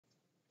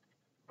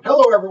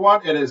Hello,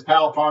 everyone. It is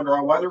Pal Ponder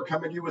on Weather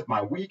coming to you with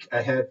my week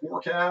ahead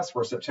forecast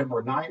for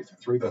September 9th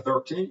through the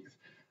 13th.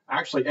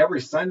 Actually, every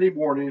Sunday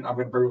morning, I'm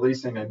going to be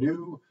releasing a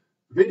new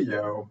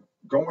video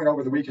going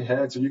over the week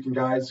ahead so you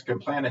guys can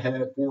plan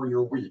ahead for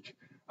your week.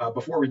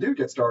 Before we do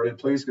get started,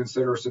 please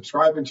consider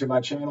subscribing to my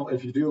channel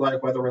if you do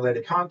like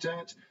weather-related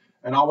content,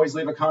 and always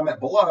leave a comment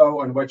below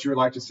on what you would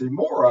like to see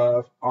more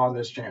of on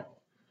this channel.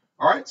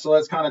 All right, so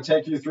let's kind of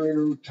take you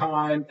through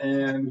time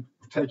and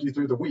take you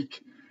through the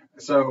week.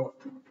 So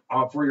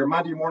for your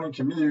Monday morning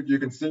commute, you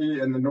can see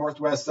in the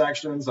northwest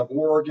sections of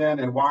Oregon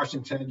and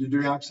Washington, you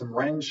do have some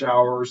rain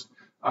showers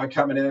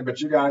coming in,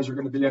 but you guys are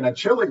going to be in a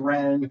chilly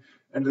rain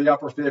into the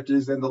upper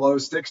 50s and the low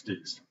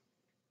 60s.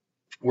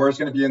 Where it's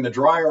going to be in the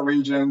drier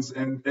regions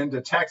and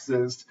into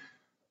Texas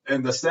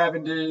in the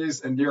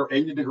 70s and near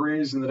 80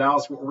 degrees in the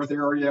Dallas-Fort Worth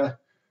area,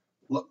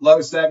 low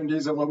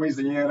 70s in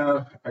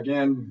Louisiana,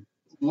 again,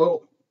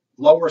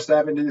 lower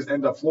 70s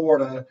into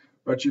Florida.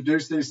 But you do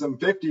see some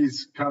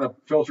 50s kind of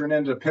filtering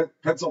into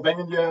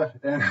Pennsylvania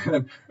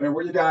and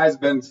where you guys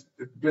been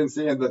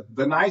seeing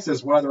the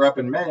nicest weather up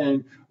in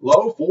Maine,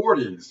 low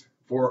 40s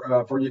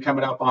for you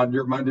coming up on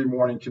your Monday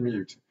morning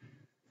commute.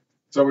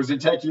 So as we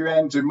take you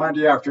into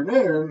Monday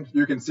afternoon,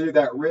 you can see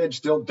that ridge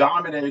still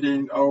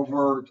dominating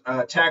over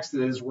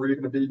Texas, where you're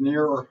going to be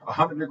near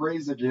 100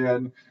 degrees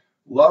again,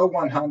 low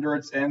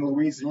 100s in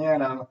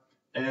Louisiana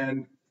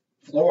and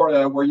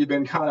Florida, where you've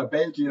been kind of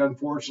baking,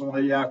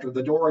 unfortunately, after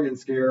the Dorian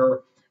scare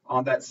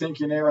on that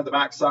sinking air on the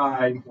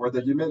backside, where the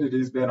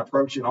humidity's been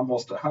approaching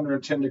almost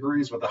 110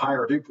 degrees with the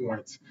higher dew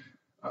points.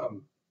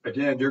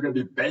 Again, you're going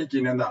to be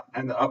baking in the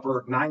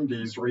upper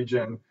 90s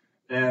region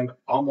and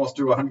almost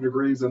to 100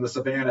 degrees in the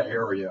Savannah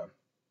area.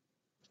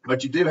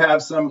 But you do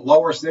have some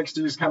lower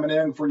 60s coming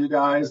in for you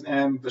guys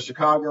in the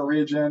Chicago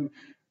region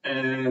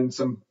and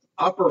some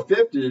upper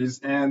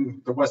 50s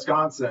in the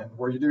Wisconsin,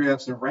 where you do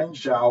have some rain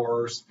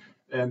showers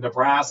in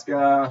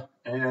Nebraska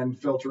and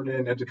filtered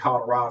in into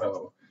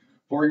Colorado.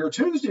 For your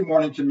Tuesday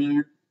morning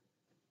commute,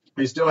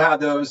 you still have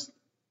those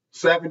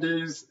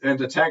 70s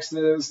into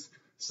Texas,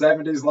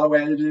 70s, low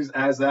 80s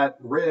as that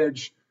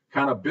ridge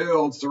kind of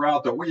builds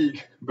throughout the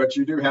week, but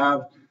you do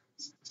have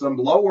some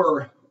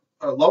lower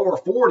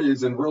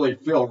 40s and really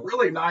feel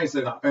really nice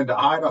into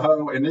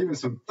Idaho, and even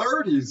some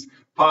 30s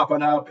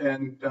popping up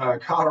in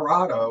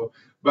Colorado,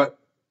 but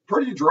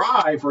pretty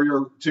dry for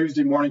your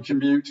Tuesday morning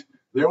commute.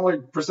 The only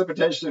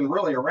precipitation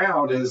really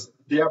around is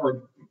the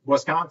upper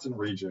Wisconsin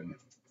region.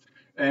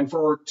 And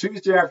for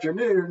Tuesday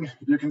afternoon,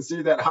 you can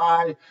see that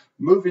high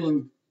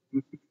moving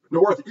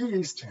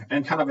northeast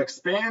and kind of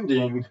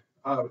expanding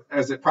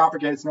as it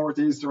propagates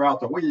northeast throughout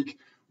the week,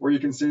 where you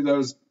can see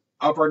those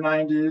upper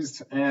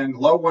 90s and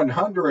low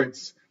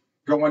 100s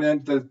going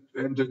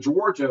into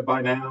Georgia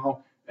by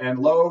now, and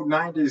low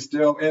 90s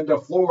still into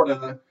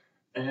Florida.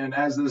 And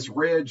as this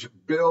ridge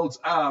builds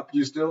up,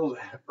 you still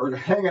are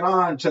hanging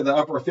on to the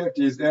upper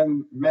 50s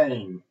in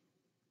Maine.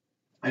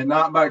 And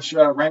not much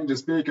rain to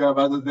speak of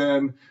other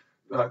than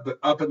the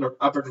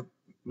upper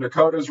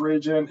Dakotas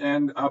region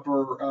and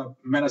upper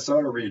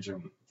Minnesota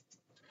region.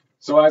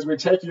 So as we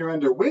take you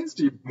into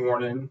Wednesday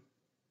morning,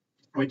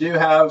 we do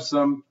have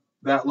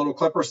that little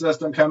clipper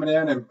system coming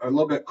in and a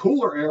little bit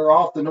cooler air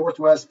off the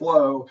northwest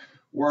flow,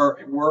 where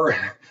we're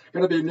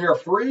going to be near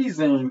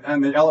freezing in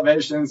the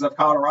elevations of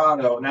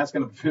Colorado, and that's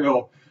going to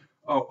feel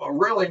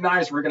really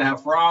nice. We're going to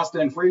have frost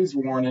and freeze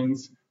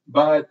warnings,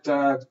 but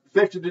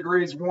 50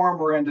 degrees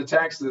warmer into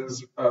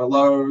Texas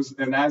lows,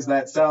 and as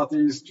that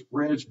southeast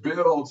ridge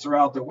builds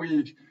throughout the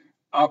week,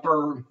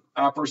 upper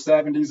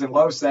 70s and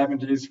low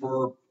 70s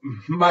for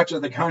much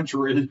of the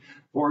country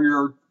for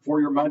your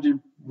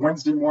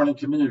Wednesday morning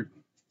commute.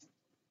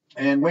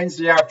 And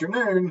Wednesday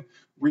afternoon,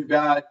 we've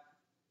got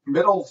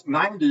middle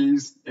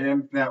 90s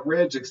and that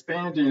ridge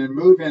expanding and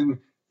moving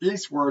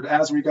eastward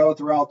as we go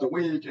throughout the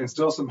week, and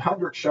still some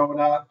hundreds showing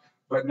up,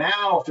 but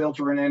now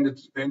filtering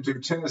into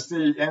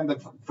Tennessee and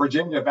the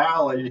Virginia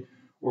Valley,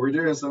 where we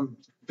do have some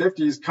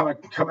 50s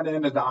coming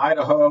into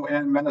Idaho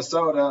and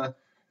Minnesota,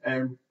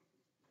 and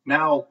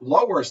now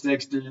lower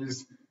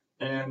 60s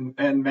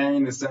in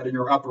Maine instead of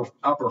your upper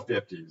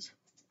 50s.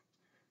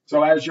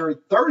 So as your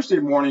Thursday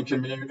morning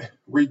commute,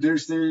 we do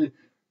see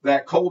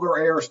that colder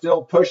air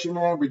still pushing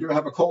in. We do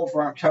have a cold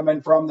front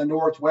coming from the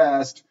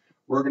northwest.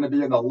 We're going to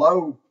be in the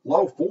low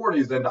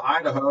 40s into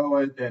Idaho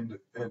and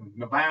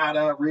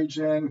Nevada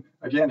region.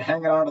 Again,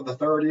 hanging on to the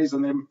 30s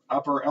in the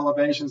upper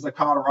elevations of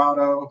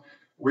Colorado.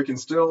 We can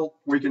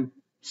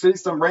see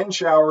some rain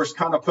showers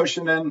kind of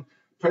pushing in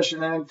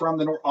from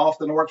off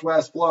the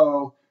northwest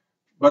flow.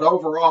 But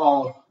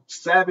overall,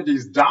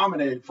 70s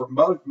dominate for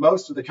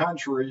most of the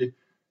country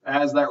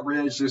as that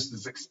ridge just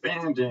is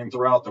expanding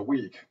throughout the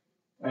week.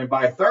 And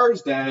by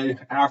Thursday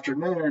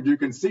afternoon, you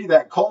can see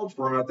that cold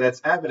front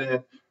that's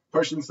evident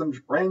pushing some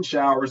rain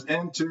showers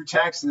into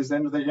Texas,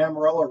 into the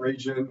Amarillo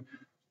region,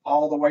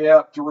 all the way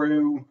up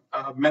through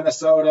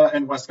Minnesota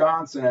and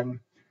Wisconsin.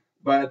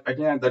 But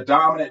again, the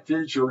dominant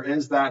feature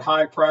is that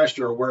high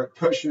pressure, where it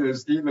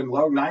pushes even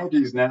low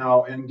 90s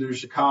now into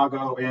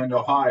Chicago and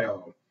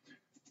Ohio.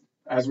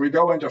 As we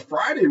go into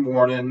Friday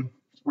morning,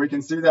 we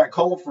can see that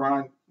cold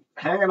front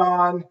hanging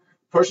on,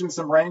 pushing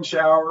some rain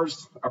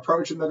showers,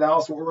 approaching the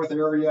Dallas-Fort Worth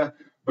area,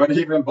 but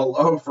even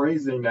below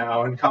freezing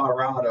now in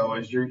Colorado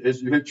as you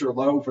hit your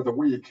low for the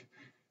week.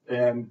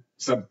 And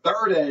some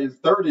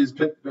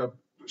 30s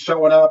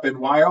showing up in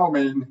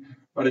Wyoming.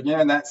 But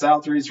again, that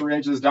southeast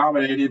ridge is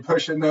dominating,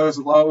 pushing those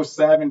low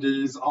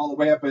 70s all the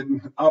way up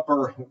in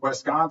upper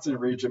Wisconsin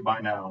region by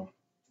now.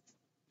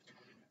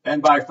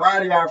 And by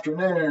Friday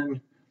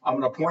afternoon, I'm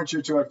going to point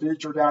you to a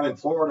feature down in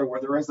Florida where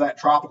there is that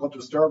tropical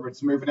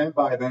disturbance moving in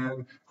by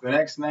then. The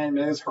next name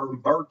is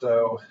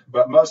Humberto,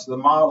 but most of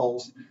the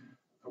models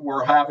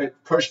will have it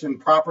pushed and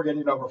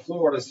propagating over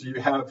Florida. So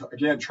you have,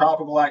 again,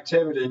 tropical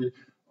activity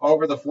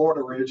over the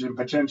Florida region,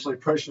 potentially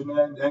pushing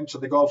into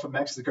the Gulf of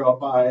Mexico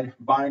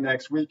by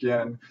next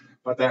weekend.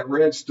 But that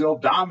ridge still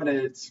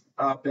dominates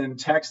up in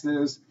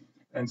Texas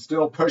and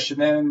still pushing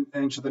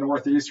into the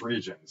Northeast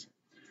regions.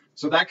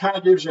 So that kind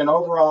of gives you an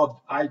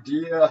overall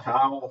idea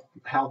how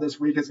this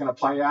week is going to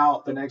play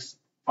out the next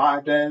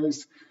 5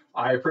 days.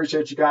 I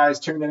appreciate you guys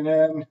tuning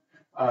in.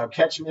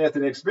 Catch me at the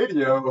next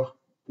video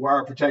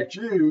where I protect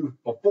you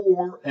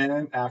before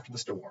and after the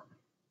storm.